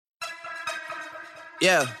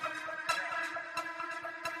Yeah.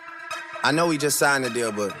 I know we just signed the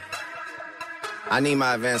deal, but I need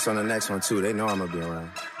my advance on the next one, too. They know I'm going to be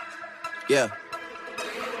around. Yeah.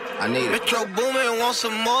 I need it. Metro Boomin want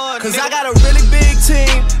some more. Cause I got a really big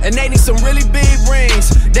team, and they need some really big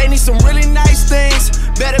rings. They need some really nice things.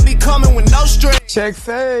 Better be coming with no strings. Check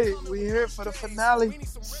fade. We here for the finale.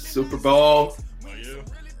 Super Bowl.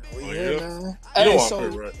 We here, man. You Hey, know so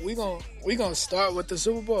I'm right. we gonna start with the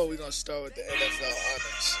Super Bowl. We gonna start with the NFL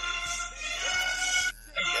honors.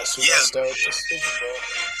 I guess we gonna start with the Super Bowl.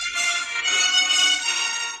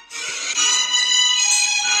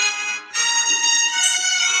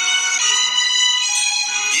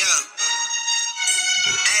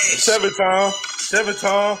 Seven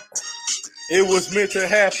time. It was meant to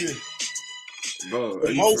happen. Bro,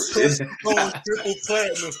 Most gold triple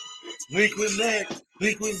platinum. Liquid Mac,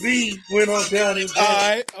 Liquid V went on down in All Jack.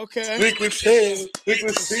 right, okay. Liquid Ted,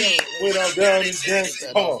 Liquid C went on down in Jack.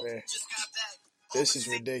 Oh, This is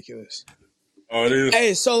ridiculous. it is.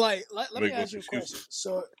 Hey, so like, let me Make ask you a those question. excuses.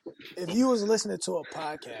 So, if you was listening to a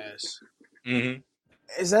podcast, Mm-hmm.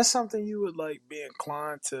 is that something you would like be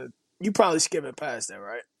inclined to? You probably skipping past that,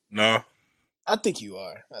 right? No, I think you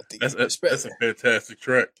are. I think that's you are. a fantastic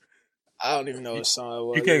track. I don't even know what song it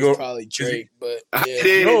was. You can't It was go- probably Drake, but I yeah.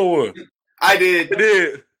 did. No, I did. it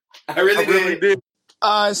did. I really did.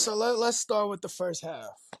 All right, so let's start with the first half.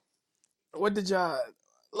 What did y'all?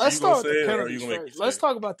 Let's You gonna start with say the it, or you penalties gonna make me first. say Let's it?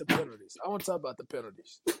 talk about the penalties. I want to talk about the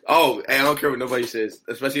penalties. Oh, and I don't care what nobody says,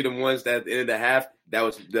 especially the ones that at the end of the half. That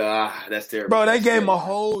was that's terrible. Bro, they That's gave him a terrible.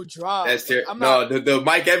 whole drive. That's terrible. I'm No, not, the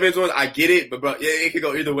Mike Evans one, I get it, but bro, yeah, it could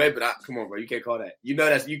go either way. But come on, bro, you can't call that. You know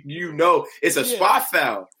that's you know it's a Yeah. spot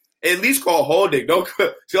foul. At least call holding. Don't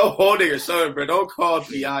go holding or something, bro. Don't call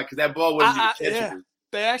PI because that ball wasn't even yeah. catchable.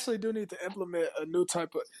 They actually do need to implement a new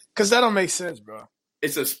type of because that don't make sense, bro.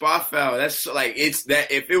 It's a spot foul. That's like it's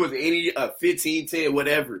that if it was any 15, 10,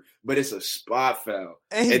 whatever, but it's a spot foul.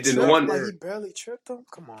 And he And then tripped, the one, like he barely tripped him.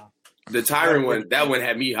 Come on. the Tyron one, that one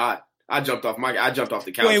had me hot. I jumped off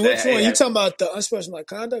the couch. Wait, which That- one? You talking about the unsportsmanlike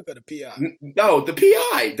conduct or the PI? No, the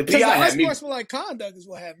PI. The Because PI the had me. unsportsmanlike conduct is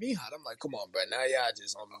what had me hot. I'm like, come on, bro. Now y'all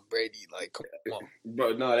just on Brady. Like, come on.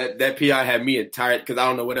 Bro, no, that PI had me entire because I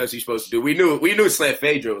don't know what else he's supposed to do. We knew Slant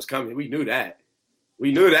Phaedra was coming. We knew that.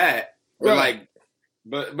 But Right.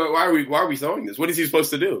 but why are we throwing this? What is he supposed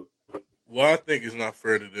to do? What I think is not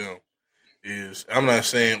fair to them is I'm not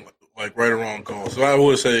saying like right or wrong call. So I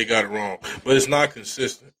would say they got it wrong, but it's not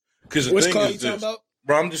consistent. Because the Which thing call you is talking this, about?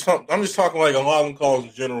 bro. I'm just talking like a lot of them calls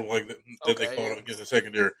in general, like that Okay, they call yeah. against the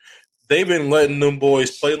secondary. They've been letting them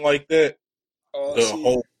boys play like that the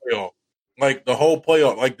whole playoff. Like the whole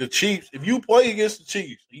playoff. Like the Chiefs, if you play against the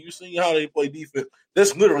Chiefs, you see how they play defense.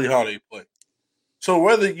 That's literally how they play. So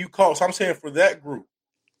whether you call, so I'm saying for that group,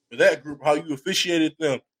 how you officiated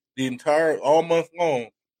them the entire all month long,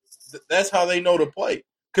 that's how they know to play.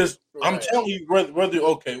 Because I'm Right. telling you, whether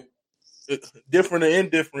okay, different or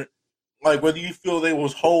indifferent, like whether you feel they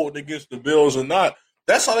was holding against the Bills or not,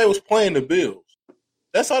 that's how they was playing the Bills.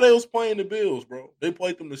 That's how they was playing the Bills, bro. They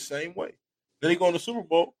played them the same way. Then they go in the Super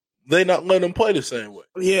Bowl, they not letting them play the same way.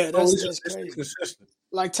 Yeah, So that's it's crazy. consistent.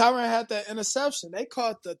 Like Tyron had that interception. They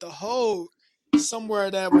caught the hold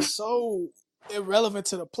somewhere that was so irrelevant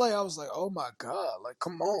to the play. I was like, oh my God, like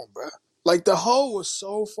come on, bro. Like the hold was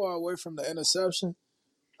so far away from the interception.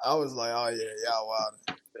 I was like, oh yeah, y'all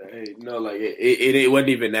wild. Hey, no, like it wasn't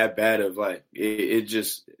even that bad of like it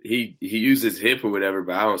just he used his hip or whatever,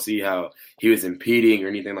 but I don't see how he was impeding or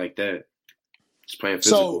anything like that. Just playing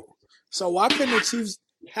physical. So why couldn't the Chiefs?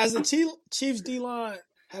 Has the Chiefs D line?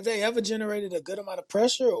 Have they ever generated a good amount of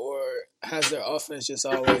pressure, or has their offense just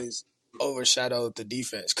always overshadowed the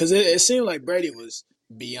defense? Because it seemed like Brady was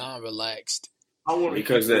beyond relaxed.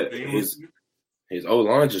 Because that his O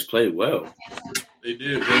line just played well. They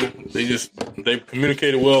did, bro. They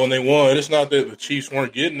communicated well and they won. It's not that the Chiefs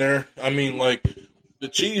weren't getting there. I mean, like the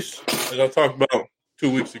Chiefs, as I talked about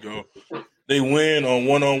 2 weeks ago, they win on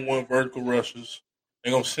one-on-one vertical rushes.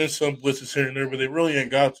 They're gonna send some blitzes here and there, but they really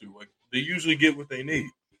ain't got to. Like they usually get what they need.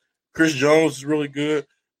 Chris Jones is really good.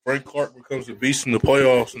 Frank Clark becomes a beast in the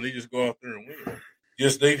playoffs, and they just go out there and win.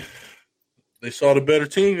 Yes, they saw the better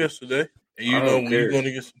team yesterday, and you I know don't when care. you're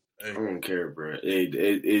gonna get. I don't care, bro.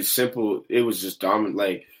 It's simple. It was just dominant.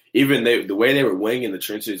 Like even the way they were winging the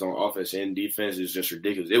trenches on offense and defense is just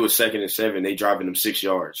ridiculous. It was 2nd and 7. They driving them 6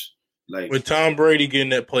 yards. Like With Tom Brady getting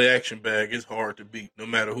that play action bag, it's hard to beat, no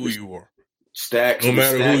matter who you are. stacks, No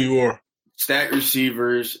matter who you are. stack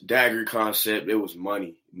receivers, dagger concept. It was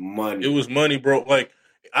money. It was money, bro. Like,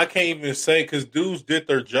 I can't even say because dudes did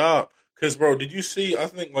their job. Because, bro, did you see? I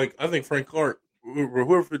think Frank Clark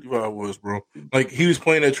whoever 55 was, bro. Like, he was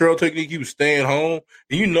playing that trail technique. He was staying home.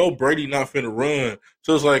 And you know Brady not finna run.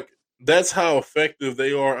 So it's like, that's how effective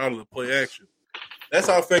they are out of the play action. That's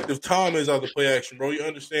how effective Tom is out of the play action, bro. He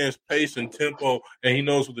understands pace and tempo, and he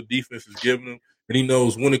knows what the defense is giving him. And he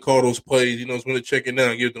knows when to call those plays. He knows when to check it down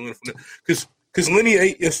and give the win from there. Because Lenny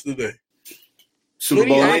ate yesterday. Super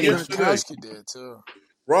Bowl Lenny ate Gronkowski yesterday. did too.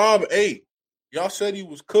 Rob ate. Y'all said he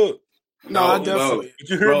was cooked. No, I definitely. Did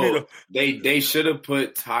you hear me? Bro, they should have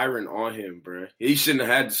put Tyron on him, bro. He shouldn't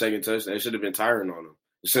have had the second touchdown. It should have been Tyron on him.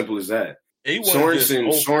 As simple as that.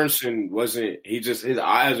 Sorensen wasn't. He just, his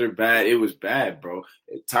eyes are bad. It was bad, bro.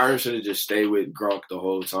 Tyron should have just stayed with Gronk the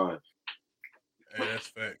whole time. Hey, that's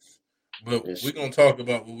facts. But we're gonna talk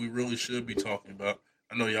about what we really should be talking about.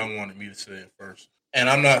 I know y'all wanted me to say it first, and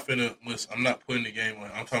I'm not finna listen. I'm not putting the game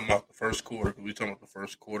on. I'm talking about the first quarter because we're talking about the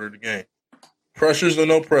first quarter of the game. Pressures or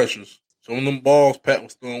no pressures. Some of them balls Pat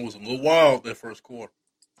was throwing was a little wild that first quarter.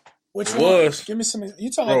 Which one? one? Give me some.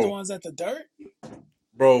 You talking about the ones at the dirt?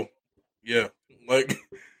 Bro, yeah. Like,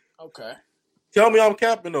 okay. Tell me I'm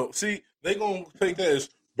capping though. See, they gonna take that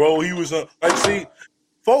as, bro, he was like, see,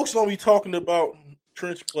 folks gonna be talking about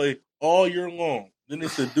trench play all year long. Then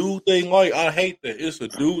it's a dude they like. I hate that. It's a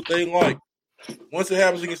dude they like. Once it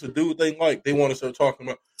happens against a dude they like, they want to start talking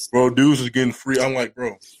about, bro, dudes is getting free. I'm like,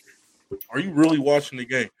 bro, are you really watching the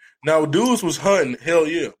game? Now, dudes was hunting, hell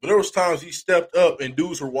yeah. But there was times he stepped up and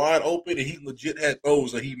dudes were wide open and he legit had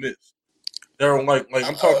throws that he missed. They're like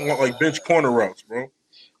I'm talking about like bench corner routes, bro.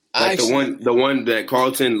 Like the one that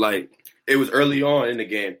Carlton, like, it was early on in the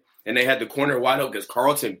game and they had the corner wide open because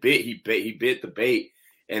Carlton he bit the bait.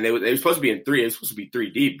 And they were supposed to be in three. It was supposed to be 3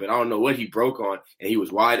 deep, but I don't know what he broke on. And he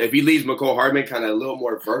was wide. If he leaves McCole Hardman kind of a little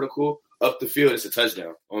more vertical up the field, it's a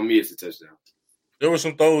touchdown. On me, it's a touchdown. There were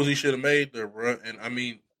some throws he should have made there, bro. And I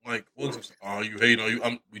mean, like, you hate on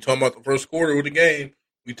you. We talking about the first quarter of the game.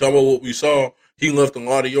 We talking about what we saw. He left a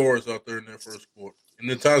lot of yards out there in that first quarter. And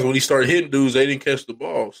the times when he started hitting dudes, they didn't catch the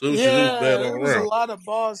ball. So it was bad all around. There was a lot of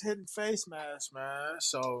balls hitting face masks, man.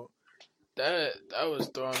 So that was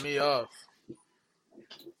throwing me off.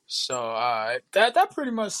 So that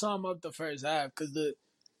pretty much summed up the first half because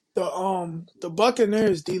the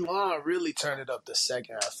Buccaneers D-line really turned it up the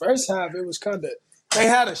second half. First half it was kind of, they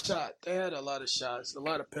had a shot. They had a lot of shots, a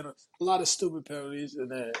lot of penalties, a lot of stupid penalties,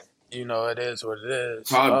 and then it is what it is.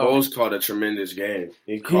 Todd Bowles called a tremendous game.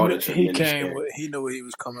 He knew what he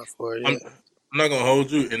was coming for. Yeah. I'm not gonna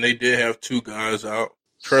hold you, and they did have 2 guys out.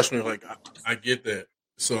 Trust me, like I get that.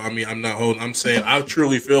 So I mean, I'm not holding. I'm saying I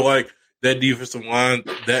truly feel like that defensive line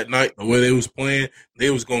that night, the way they was playing,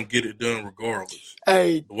 they was gonna get it done regardless.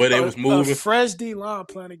 Hey, the way they was moving, a fresh D line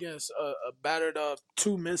playing against a battered up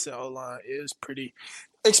 2 missing O line is pretty.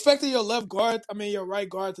 Expecting your your right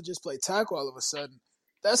guard to just play tackle all of a sudden,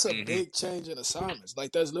 that's a big change in assignments.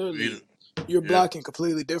 Like that's literally you're blocking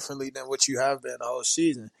completely differently than what you have been the whole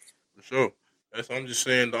season. For sure. That's what I'm just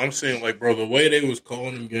saying. I'm saying, like, bro, the way they was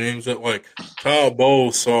calling them games, that like Todd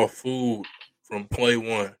Bowles saw food from play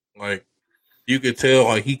one. Like, you could tell,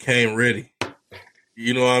 like, he came ready.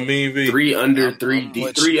 You know what I mean, V? 3 under, 3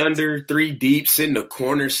 deep, 3 under, 3 deep, send the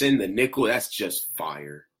corner, send the nickel. That's just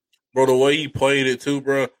fire. Bro, the way he played it, too,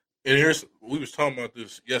 bro. And we was talking about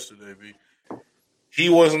this yesterday, V. He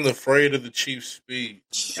wasn't afraid of the Chiefs' speed.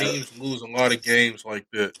 Teams lose a lot of games like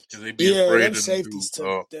that because they be afraid of safeties.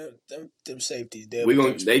 Them safeties.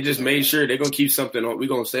 They just made sure they're gonna keep something on. We're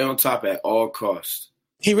gonna stay on top at all costs.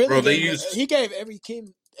 He really he gave every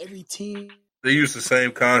team. They used the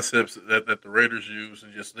same concepts that the Raiders use,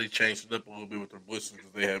 and just they changed it up a little bit with their blitzes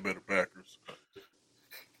because they had better backers.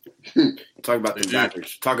 Talk about them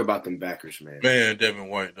backers. Talk about them backers, man. Man, Devin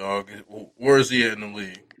White, dog. Where is he at in the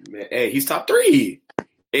league? Man, hey, he's top 3.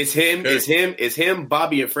 It's him. Okay. It's him.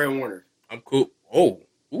 Bobby and Fred Warner. I'm cool. Oh,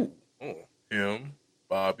 him,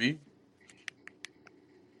 Bobby,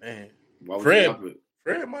 man.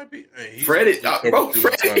 Fred might be. Hey, Fred is bro.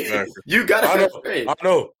 Fred, you gotta have Fred.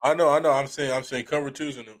 I know. I'm saying cover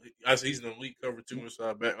 2's in the. He's an elite cover 2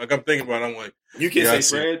 inside back. Like I'm thinking about it, I'm like, you can say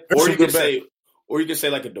Fred, or you can say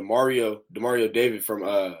like a Demario David from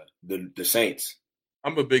the Saints.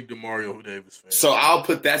 I'm a big Demario Davis fan. So I'll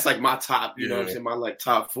put that's like my top, you know what I'm saying, my like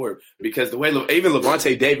top 4 because the way even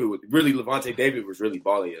Levante David was really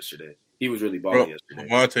balling yesterday. He was really balling yesterday.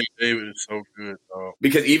 Levante David is so good, dog.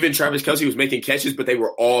 Because even Travis Kelce was making catches, but they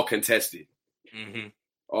were all contested. Mm-hmm.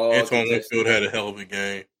 Antoine Winfield had a hell of a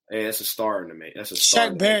game. Hey, that's a star in the man. That's a star.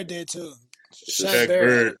 Shaq Barrett did too. Shaq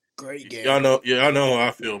Barrett, great game. Y'all know how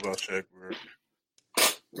I feel about Shaq Barrett.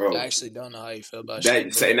 Bro, I actually don't know how you feel about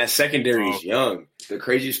that. And that secondary is young. The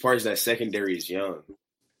craziest part is that secondary is young.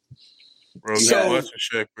 Bro, watching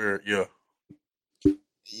Shaq Barrett, yeah.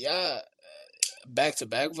 Yeah,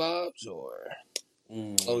 back-to-back vibes or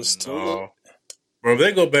close to it. Bro, if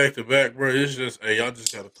they go back to back, bro, it's just, hey, y'all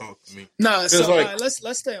just gotta talk to me. Nah, so like, all right,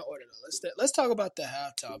 let's stay in order though. Let's talk about the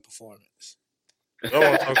halftime performance. I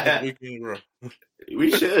want to talk about the weekend, bro.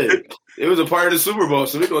 We should. It was a part of the Super Bowl,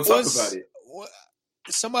 so we're gonna talk about it.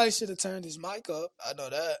 Somebody should have turned his mic up. I know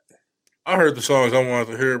that. I heard the songs I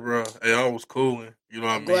wanted to hear, bro. Hey, I was cooling. You know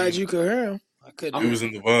what I mean? I'm glad you could hear him. I couldn't. He was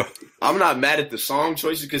in the vibe. I'm not mad at the song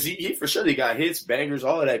choices because he for sure got hits, bangers,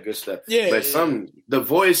 all of that good stuff. Yeah, but the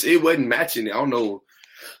voice, it wasn't matching it. I don't know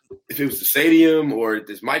if it was the stadium or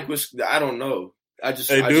this mic was. I don't know.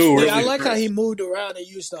 I like how he moved around and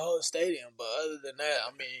used the whole stadium. But other than that,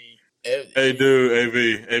 I mean, hey,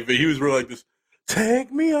 dude, AV, he was real like this.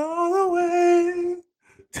 Take me all the way.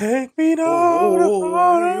 Take me all the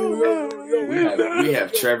way.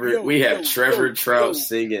 We have Trevor Trout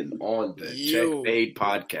singing on the Check Fade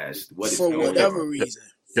podcast. Whatever reason.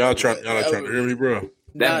 Y'all trying to hear me, bro?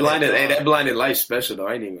 That blinded light special though.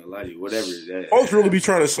 I ain't even gonna lie to you. Whatever that. Folks really be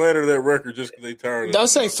trying to slander that record just because they tired of it. Don't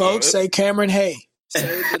say folks. Say Cameron Hay. Say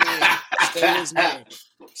the name. Say his name.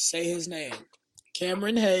 Say his name.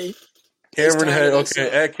 Cameron Hay. Cameron Hay. Okay,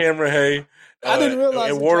 at Cameron Hay. I didn't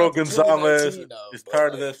realize. Eduardo Gonzalez is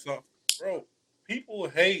tired of that song. Bro, people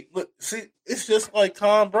hate. Look, see, it's just like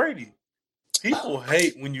Tom Brady. People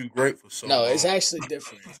hate when you great for so long. No, it's actually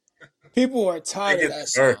different. People are tired of that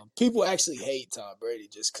song. People actually hate Tom Brady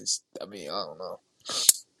just because, I mean, I don't know.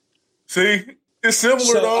 See? It's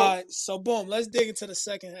similar, though. So, boom, let's dig into the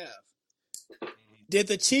second half. Did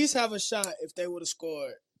the Chiefs have a shot if they would have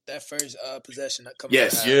scored that first possession?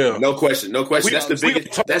 Yes. Yeah. No question. That's the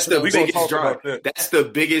biggest drive. That's the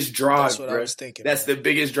biggest drive, That's what I was thinking. That's the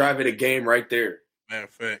biggest drive of the game right there. Matter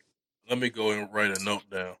of fact, let me go and write a note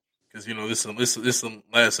down. Because, you know, this is the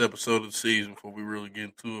last episode of the season before we really get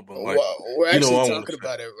into it. But like, we're actually talking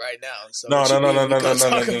about it right now. So no.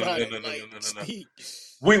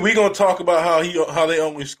 We gonna talk about how they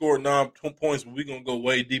only scored 9 points, but we gonna go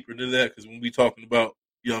way deeper into that because when we talking about,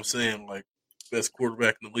 you know what I'm saying, like best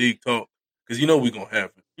quarterback in the league talk, because you know we gonna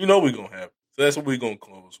have it. So that's what we gonna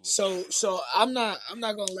close with. So I'm not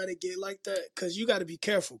gonna let it get like that because you got to be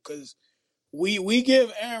careful because. We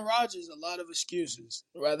give Aaron Rodgers a lot of excuses,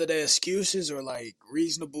 rather than excuses or like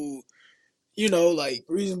reasonable, like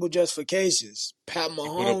reasonable justifications. Pat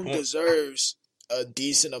Mahomes deserves a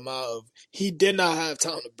decent amount of. He did not have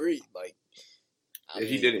time to breathe. Like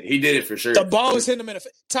he did it. He did it for sure. The ball was hitting him in the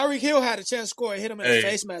face. Tyreek Hill had a chance to score. It hit him in the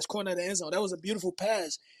face mask, corner of the end zone. That was a beautiful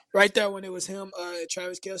pass right there when it was him,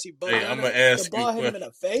 Travis Kelce. I'm gonna ask the ball hit him in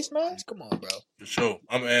the face mask. Come on, bro. For sure.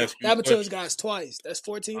 I'm gonna ask you. That happened to those guys twice. That's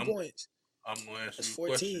 14 points. I'm going to ask you a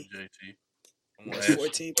question, JT. That's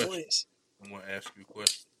 14 points. I'm going to ask you a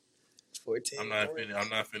question. 14 I'm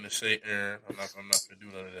not finna say Aaron. I'm not finna do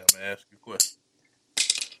none of that. I'm going to ask you a question.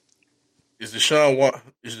 Is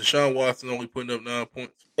Deshaun Watson only putting up 9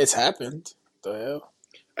 points? It's happened. The hell?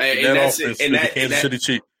 Hey, in that Kansas City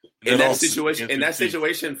Chiefs. In that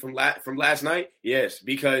situation from last night, yes,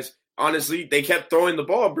 because honestly, they kept throwing the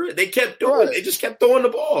ball, bro. They kept doing it. They just kept throwing the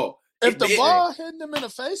ball. If the ball hitting him in the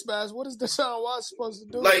face mask, what is Deshaun Watson supposed to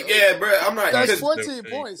do? Like, yeah, bro, I'm not. That's 14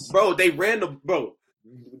 points. Bro, they ran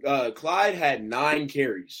Clyde had 9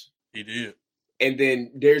 carries. He did. And then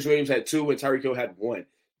Darius Williams had 2 and Tyreek Hill had 1.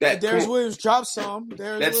 Darius Williams dropped some. Out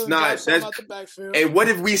the backfield. And what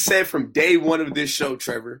have we said from day one of this show,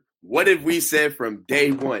 Trevor? What have we said from day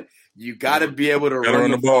one? You got to be able to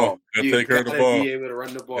run the ball. You got to be able to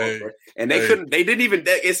run the ball, bro. And they couldn't. They didn't even.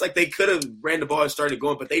 It's like they could have ran the ball and started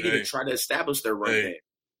going, but they didn't even try to establish their run game.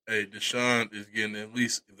 Hey, Deshaun is getting at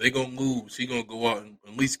least. If they gonna lose, he gonna go out and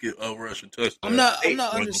at least get a rushing touchdown. I'm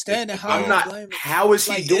not understanding how. How is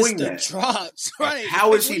he doing that? Drops, right?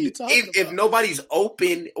 How is he? If nobody's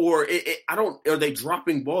open or are they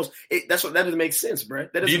dropping balls? That doesn't make sense, bro.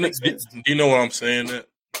 That doesn't make sense. Do you know what I'm saying? That.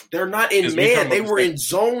 They're not in man. They were in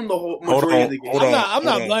zone the whole majority of the game. I'm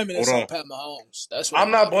not blaming this on Pat Mahomes. That's what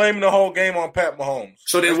I'm not blaming the whole game on Pat Mahomes.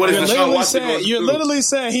 So then what is Deshaun Watson going to do? You're literally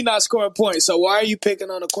saying he's not scoring points. So why are you picking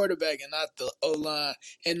on the quarterback and not the O-line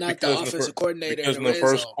and not the offensive coordinator? Because in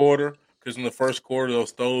the first quarter,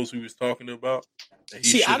 those throws we was talking about.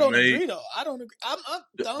 I don't agree though. I don't agree.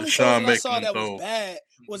 The only thing I saw that was bad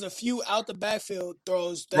was a few out the backfield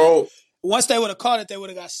throws. Bro. Once they would have caught it, they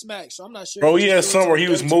would have got smacked. So I'm not sure. Bro, he had somewhere he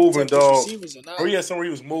was moving, dog. Bro, he had somewhere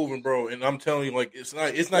he was moving, bro. And I'm telling you, like, it's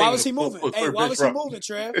not. Why was he moving? Hey, why was he moving,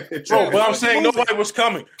 Trev? Bro, but I'm saying nobody was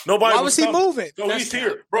coming. Why was he moving? So he's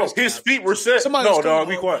here, bro. His feet were set. No, dog,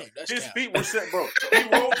 be quiet. His feet were set, bro. He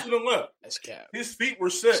rolled to the left. That's cap. His feet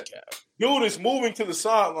were set. Dude is moving to the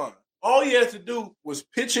sideline. All he had to do was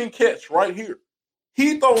pitch and catch right here.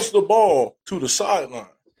 He throws the ball to the sideline.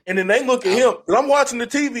 And then they look at him. And I'm watching the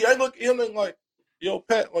TV. I look at him and like, yo,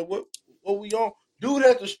 Pat, like, what we on? Dude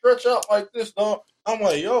had to stretch out like this, dog. I'm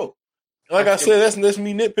like, yo. Like I said, that's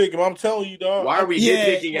me nitpicking. I'm telling you, dog. Why are we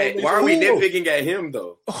nitpicking at him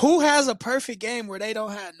though? Who has a perfect game where they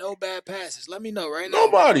don't have no bad passes? Let me know right now.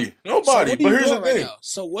 Nobody. So But here's the thing.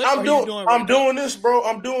 So what are you doing? I'm doing this, bro.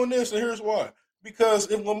 I'm doing this, and here's why. Because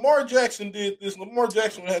if Lamar Jackson did this, Lamar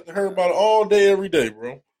Jackson would have to hear about it all day, every day,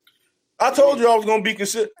 bro. I told you I was going to be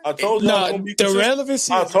consistent. I told you I was going to be consistent. The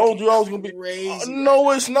relevancy. I told you I was going to be crazy.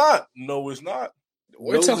 No, it's not. No, it's not.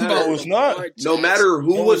 We're talking about it's not. No matter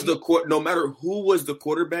who was the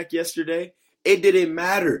quarterback yesterday, it didn't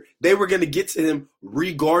matter. They were going to get to him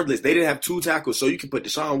regardless. They didn't have two tackles, so you can put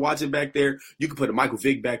Deshaun Watson back there. You can put a Michael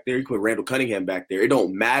Vick back there. You can put Randall Cunningham back there. It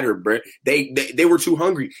don't matter, bro. They were too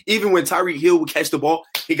hungry. Even when Tyreek Hill would catch the ball,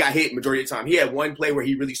 he got hit majority of the time. He had one play where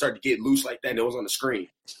he really started to get loose like that, and it was on the screen.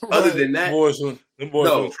 Right. Other than that,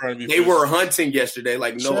 they were hunting yesterday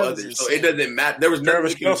like no other. So it doesn't matter. There was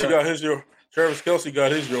Travis Kelce got his yards. Travis Kelce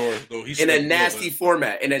got his yards though. In a nasty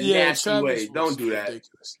format, in a nasty way. Don't do that.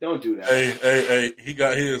 Ridiculous. Don't do that. Hey! He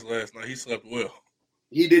got his last night. He slept well.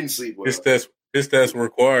 He didn't sleep well. His stats were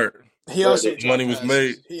required. He also money was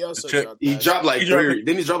made. He dropped like three.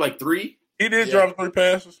 Didn't he drop like three? He did drop 3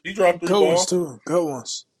 passes. He dropped 3 good balls ones too. Good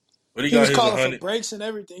ones. But he was calling for breaks and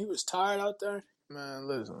everything. He was tired out there. Man,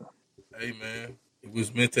 listen. Hey man, it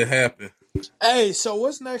was meant to happen. Hey, so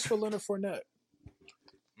what's next for Leonard Fournette?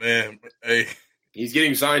 Man, hey. He's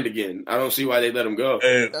getting signed again. I don't see why they let him go.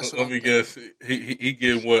 Hey, let me guess. He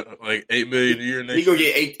get what, like $8 million a year next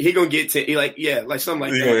year? He gonna get 10. Like something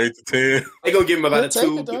like that. 8 to 10. They gonna give him about a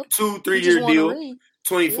 2-3 year deal.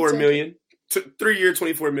 $24 million. 3 year,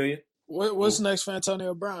 $24 million. What's next for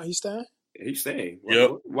Antonio Brown? He's staying. He's staying.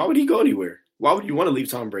 Yep. Why would he go anywhere? Why would you want to leave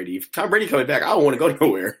Tom Brady? If Tom Brady coming back, I don't want to go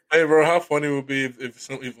nowhere. Hey, bro, how funny it would be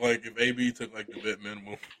if AB took like the vet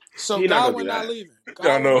minimum. So Godwin not leaving.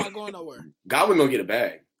 Godwin not going nowhere. Godwin gonna get a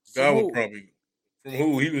bag. Godwin probably from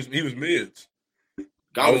who? He was mids.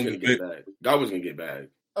 Godwin's gonna get a bag. Godwin's gonna get a bag.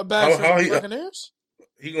 A bag from the Buccaneers?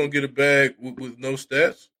 He gonna get a bag with no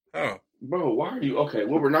stats? How? Bro, why are you okay?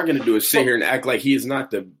 What we're not gonna do is sit here and act like he is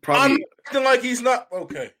not the probably. I'm acting like he's not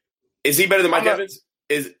okay. Is he better than Mike Evans?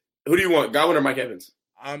 Who do you want, Godwin or Mike Evans?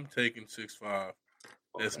 I'm taking 6'5".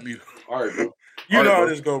 That's me. All right, bro. You know how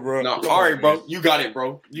this go, bro. No, all right, bro. You got it,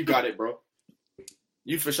 bro. You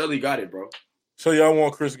for surely got it, bro. So y'all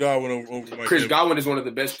want Chris Godwin over Mike Chris Godwin is one of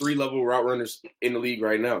the best 3-level route runners in the league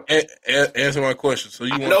right now. Answer my question. So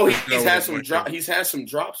you want? No, he's had some drops. He's had some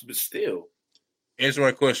drops, but still. Answer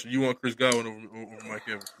my question. You want Chris Godwin over Mike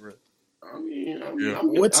Evans, correct? I mean, yeah.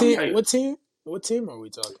 What team are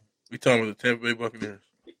we talking? We talking about the Tampa Bay Buccaneers.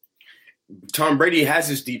 Tom Brady has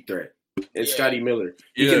his deep threat. And Scotty Miller.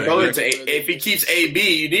 You can go into if he keeps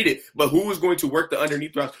AB, you need it. But who is going to work the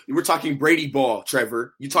underneath route? We're talking Brady ball,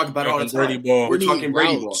 Trevor. You talk about it all the time. Brady ball. We're talking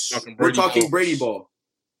Brady ball. We're talking Brady ball.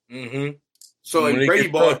 Mm-hmm. So in Brady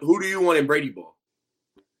ball, who do you want in Brady ball?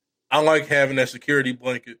 I like having that security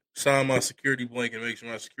blanket. Sign my security blanket. Make sure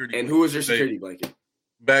my security. And who is your security blanket?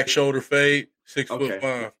 Back shoulder fade,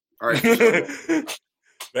 6'5". All right.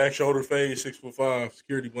 Back shoulder fade, 6'5",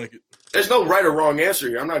 security blanket. There's no right or wrong answer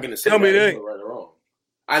here. I'm not going to say Tell me no right or wrong.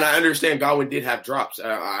 And I understand Godwin did have drops.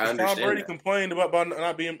 I understand. Tom Brady complained about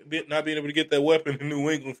not being able to get that weapon in New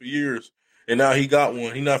England for years, and now he got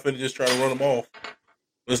one. He's not finna just try to run them off.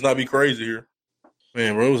 Let's not be crazy here,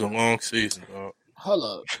 man. Bro, it was a long season, dog. Hold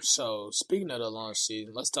up. So speaking of the long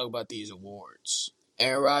season, let's talk about these awards.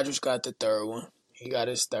 Aaron Rodgers got the third one. He got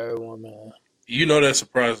his third one, man. You know that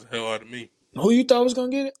surprised the hell out of me. Who you thought was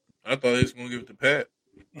gonna get it? I thought they was gonna give it to Pat.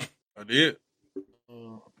 I did.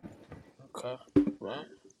 Okay, right.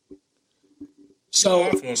 So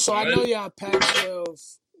I know y'all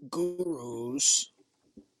Pac-12 gurus.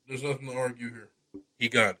 There's nothing to argue here. He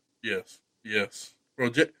got it. Yes.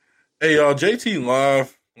 Bro, hey y'all, JT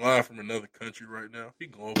live from another country right now. He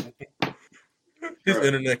global. His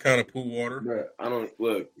internet kind of pool water. Bro, I don't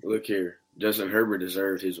look here. Justin Herbert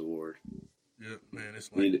deserved his award. Yeah, man,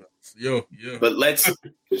 it's like yeah. But let's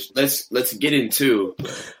get into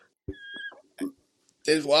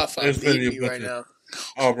there's Wi-Fi beeping right now.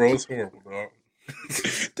 Oh, bro, it's horrible, dog.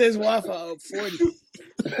 There's Wi-Fi up 40.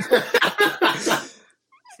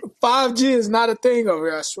 5G is not a thing over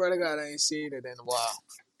here. I swear to God, I ain't seen it in a while.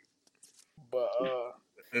 But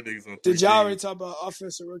did y'all already talk about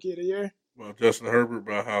offensive rookie of the year? Well, Justin Herbert,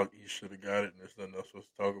 about how he should have got it, and there's nothing else supposed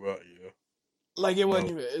to talk about. Yeah, like it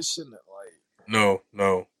wasn't even. It shouldn't have. Like no.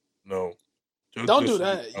 Don't do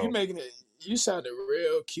that. You making it. You sounded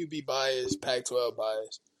real QB bias, Pac-12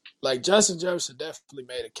 bias. Like Justin Jefferson definitely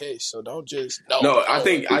made a case, so don't just No, I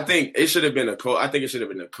think it should have been a Cole. I think it should have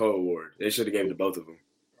been a Cole award. They should have given it to both of them.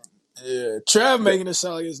 Yeah, Trev making it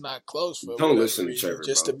sound like it's not close for Don't listen to reason, Trevor,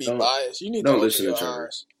 just bro. to be Don't- biased. You need don't to listen to open your Trevor.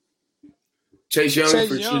 eyes. Chase Young Chase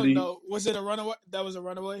for Young, truly. no, was it a runaway? That was a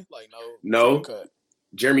runaway. Like No. cut.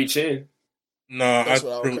 Jeremy Chin. No, That's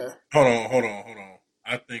what okay. Hold on.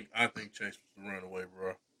 I think Chase was the runaway,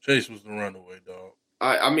 bro. Chase was the runaway, dog.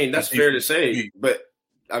 I mean, that's fair to say, but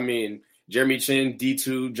I mean, Jeremy Chin,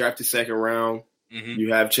 D2, drafted second round. Mm-hmm.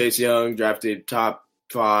 You have Chase Young, drafted top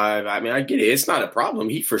 5. I mean, I get it. It's not a problem.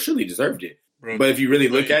 He for surely deserved it. Bro, but if you really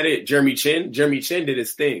look at it, Jeremy Chin did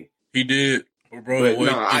his thing. He did. But bro, But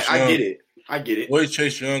I get it. I get it. The way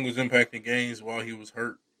Chase Young was impacting games while he was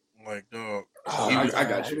hurt, like, dog. I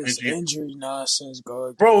got you. This injury nonsense,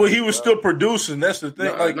 God. Bro, he was still producing. That's the thing.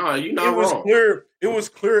 You're not wrong. It was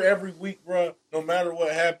clear every week, bro. No matter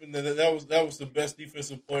what happened, that was the best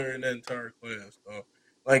defensive player in that entire class, dog.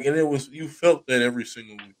 Like, and you felt that every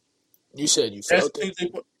single week. You said you felt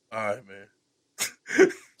it. All right, man.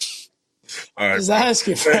 All right, just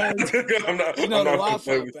asking, man. I'm not the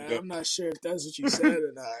Wi-Fi, man. I'm not sure if that's what you said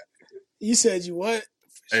or not. You said you what?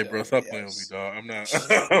 Hey, bro, stop playing with me, dog. I'm not.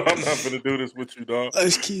 I'm not gonna do this with you, dog.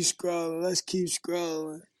 Let's keep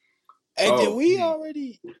scrolling. Hey,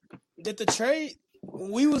 did the trade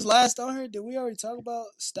when we was last on here? Did we already talk about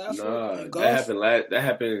Stafford and Goff? That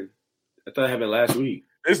happened. I thought it happened last week.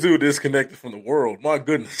 This dude disconnected from the world. My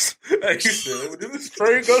goodness. Hey, he said, did this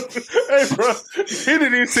trade go to... Hey, bro, he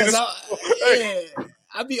didn't even see this. Yeah,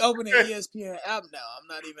 I be opening ESPN app now. I'm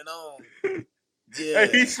not even on. Yeah.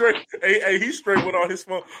 Hey, he straight with all his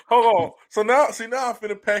phone. Hold on. So now I'm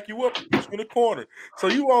finna pack you up and put you in the corner. So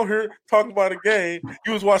you on here talking about a game.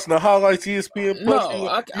 You was watching the highlights, ESPN Plus. No,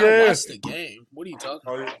 I watched the game. What are you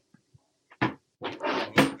talking about?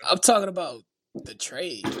 I'm talking about the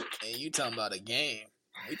trade, and you talking about a game.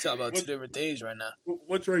 We talking about two different things right now.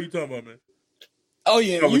 What trade you talking about, man? Oh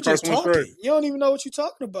yeah, you just talking. Trade. You don't even know what you're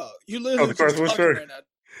talking about. You literally just talking right now.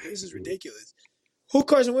 This is ridiculous. Who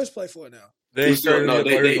Carson Wentz play for now? They on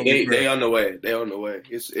the way. They on the way.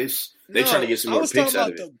 They trying to get some more picks out of it. I was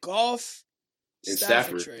talking about the Goff and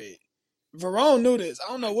Stafford trade. Verone knew this.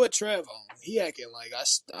 I don't know what Trev on. He acting like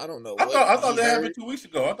I don't know. I thought that happened 2 weeks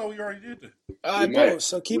ago. I thought we already did that. All right, bro.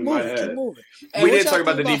 So keep moving. Hey, we didn't talk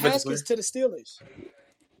about the defense Haskins to the Steelers.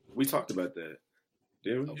 We talked about that.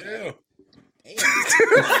 Did we? Okay. Yeah.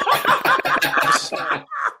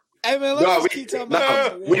 Hey man, let's keep talking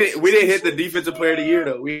about we didn't hit the defensive player of the year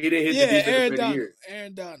though. We didn't hit the defensive player of the year.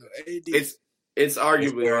 Aaron Donald, AD. It's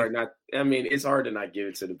arguably hard not. I mean, it's hard to not give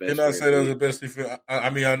it to the best. Can I say that's the best defense? I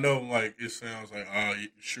mean, I know like it sounds like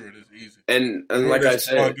sure it is easy. And like I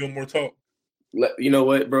said, Gilmore talk. You know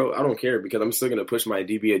what, bro? I don't care because I'm still gonna push my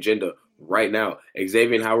DB agenda right now.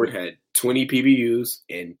 Xavier Howard had 20 PBUs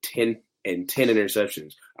and 10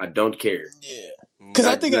 interceptions. I don't care. Yeah, because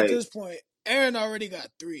I think at this point, Aaron already got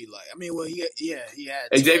 3. Like, I mean, well, he had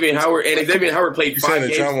Xavier Howard, and Xavier Howard played 5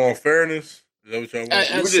 games. Y'all want fairness? Is that what y'all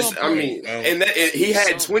want? He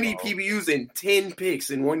had 20 PBUs and 10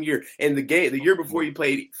 picks in 1 year. And the year before he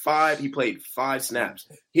played 5 snaps.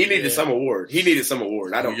 He needed some award.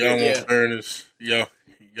 I don't y'all want fairness. Y'all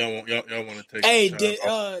want to take. Hey,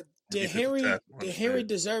 did Henry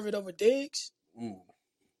deserve it over Diggs? Ooh.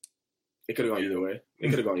 It could have gone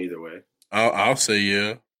either way. I'll say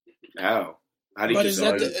yeah. How? But is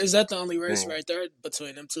that the only race right there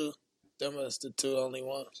between them two? Them was the two only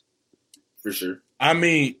ones. For sure. I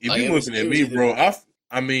mean, if you're looking at me, bro,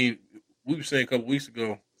 I mean, we were saying a couple weeks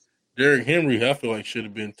ago, Derrick Henry, I feel like should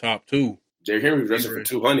have been top 2. Derrick Henry was rushing for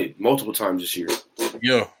 200 multiple times this year.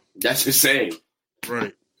 Yeah. That's insane.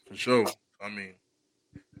 Right. For sure. I mean,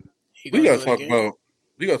 we got to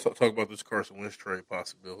talk about this Carson Wentz trade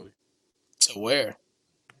possibility. To where?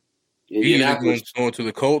 Either going to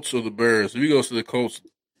the Colts or the Bears. If he goes to the Colts,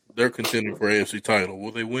 they're contending for AFC title.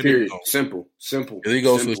 Will they win Period. it? No. Simple. If he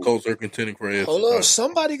goes to the Colts, they're contending for AFC title. Hold on. Title.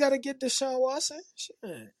 Somebody got to get Deshaun Watson. Shit.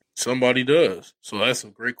 Somebody does. So that's a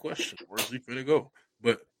great question. Where's he finna go?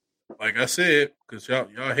 But like I said, because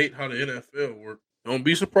y'all hate how the NFL works, don't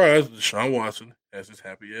be surprised if Deshaun Watson has his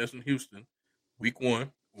happy ass in Houston, week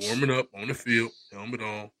 1, warming up on the field, helmet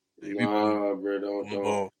on. Nah, bro,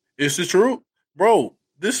 don't. It's the truth. Bro,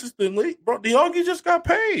 this is the league. Bro, the Yogi just got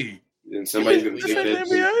paid. And somebody's going to take that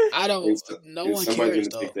deal. I don't. No one cares,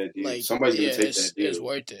 though. Like, somebody's going to take that deal. It's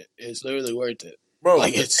worth it. It's literally worth it. Bro,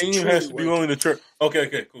 like, the team has to be willing to trade.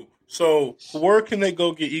 Okay, cool. So, where can they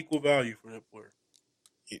go get equal value for that player?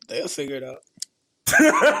 They'll figure it out.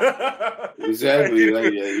 Exactly.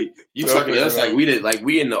 Like, yeah, you talking to us like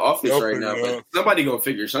we in the office right now, but somebody gonna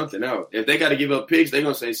figure something out. If they got to give up picks, they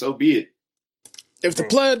gonna say so be it. If the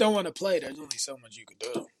player don't want to play, there's only so much you can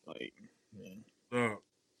do. Like,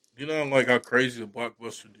 you know, like how crazy a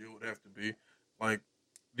blockbuster deal would have to be. Like,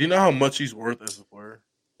 do you know how much he's worth as a player?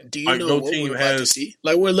 Do you know what we're about to see?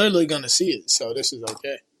 Like, we're literally gonna see it, so this is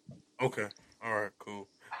okay. Okay, all right, cool.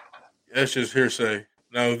 That's just hearsay.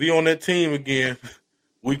 Now, if he on that team again,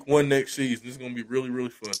 week 1 next season, this is gonna be really, really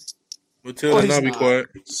funny. But tell him not be quiet.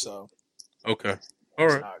 So, okay, all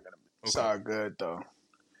right. It's all good though.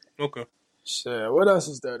 Okay. Shit, what else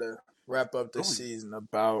is there to wrap up this season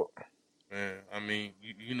about? Man, I mean,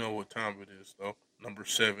 you know what time it is, though. Number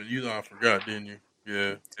 7. You thought I forgot, didn't you?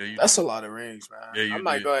 Yeah. That's a lot of rings, man. Yeah, I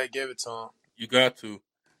might go ahead and give it to him. You got to.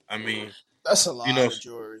 I mean, that's a lot of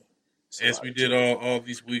jewelry. As we did all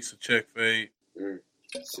these weeks of check fade.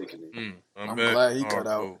 I'm glad he cut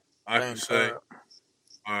out. I can say,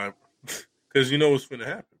 because you know what's finna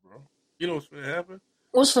happen, bro. You know what's finna happen?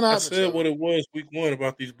 What's finna happen? I said what it was week 1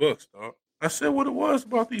 about these Bucks, dog. I said what it was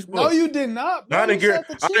about these Bucks. No, you did not. No, I didn't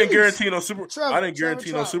guarantee no Super. I didn't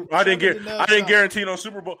guarantee no Super. I didn't guarantee no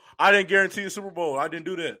Super Bowl. I didn't guarantee a Super Bowl. I didn't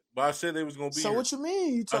do that. But I said they was gonna be. So here. what you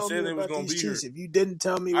mean? You told me about these Chiefs. If you didn't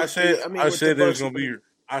tell me, I said they was gonna be here.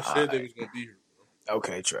 I said they was gonna be here.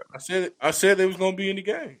 Okay, Trevor. I said they was gonna be in the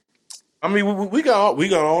game. I mean, we got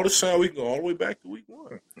all the sound. We can go all the way back to week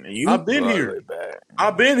 1. I've been here.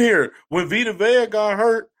 I've been here. When Vita Vea got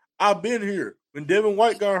hurt, I've been here. When Devin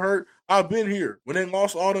White got hurt, I've been here. When they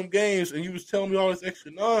lost all them games and you was telling me all this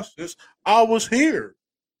extra nonsense, I was here.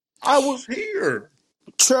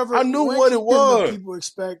 Trevor, I knew what it was.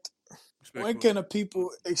 When can the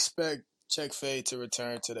people expect Check Fade to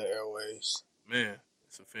return to the airwaves? Man,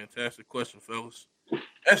 it's a fantastic question, fellas.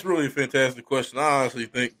 That's really a fantastic question. I honestly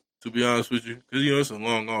think, to be honest with you, because, you know, it's a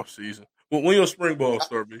long off season. When your spring ball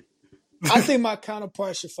start, B? I think my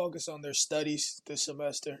counterparts should focus on their studies this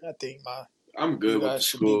semester. I'm good with the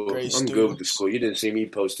school. Good with the school. You didn't see me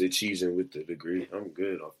post the cheesing with the degree. I'm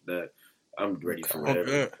good off that. I'm ready for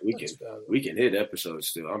whatever. We can hit episodes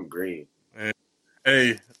still. I'm green. Man.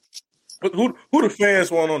 Hey, who the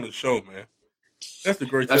fans want on the show, man? That's the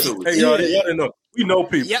great thing. Hey, y'all didn't know. We know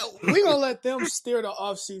people. Yeah, we're going to let them steer the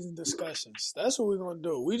off-season discussions. That's what we're going to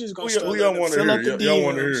do. We just going to fill up the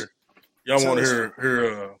DMs. Y'all want to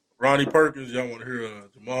hear Ronnie Perkins? Y'all want to hear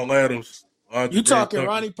Jamal Adams? You talking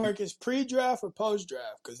Ronnie Perkins pre-draft or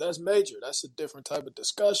post-draft? Because that's major. That's a different type of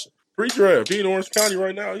discussion. Pre-draft. He in Orange County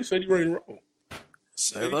right now. He said he ready to roll.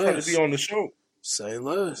 Say less. Trying to be on the show. Say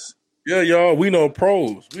less. Yeah, y'all. We know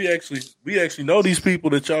pros. We actually know these people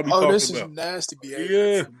that y'all be talking about. Oh, this is nasty Yeah.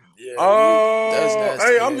 behavior. That's nasty.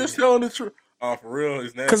 Hey, I'm just telling the truth. Oh, for real,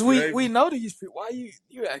 it's nasty. Because we know these people. Why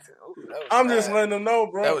you acting? I'm just letting them know,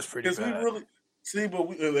 bro. That was pretty bad. Because we really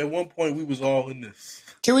but at one point we was all in this.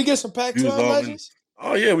 Can we get some Pac-12 legends?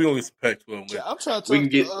 Oh yeah, we gonna get some Pac-12 legends. Yeah, I'm trying to. We can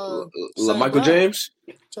get Michael James.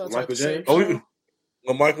 Michael James.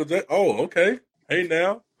 Michael James. Oh, okay. Hey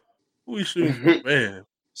now, who we shooting? Man,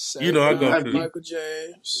 you know I go to Michael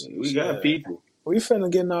James. We got people. We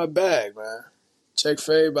finna get in our bag, man. Check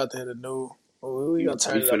Fade about to hit a new. We gonna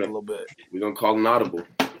turn it up a little bit. We gonna call an audible.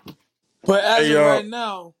 But as of right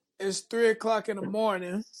now, it's 3:00 in the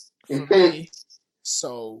morning for me.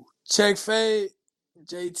 So Check Fade,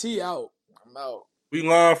 JT out. I'm out. We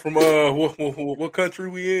live from what country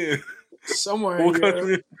we in? Somewhere in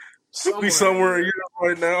Europe. We somewhere in Europe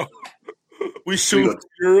right now. We shoot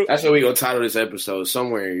Europe. That's what we gonna title this episode.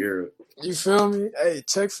 Somewhere in Europe. You feel me? Hey,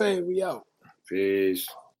 Check Fade, we out. Peace.